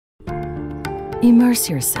Immerse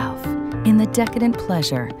yourself in the decadent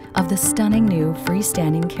pleasure of the stunning new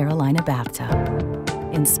freestanding Karolina bathtub.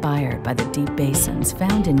 Inspired by the deep basins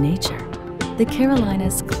found in nature, the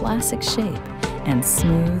Karolina's classic shape and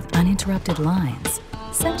smooth, uninterrupted lines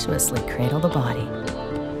sensuously cradle the body.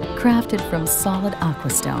 Crafted from solid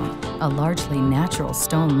aquastone, a largely natural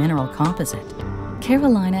stone mineral composite,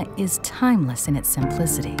 Karolina is timeless in its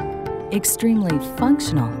simplicity, extremely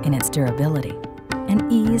functional in its durability,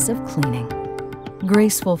 and ease of cleaning.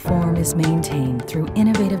 Graceful form is maintained through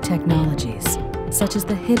innovative technologies, such as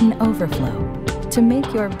the hidden overflow, to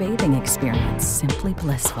make your bathing experience simply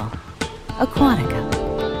blissful.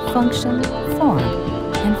 Aquatica, function, form,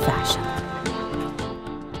 and fashion.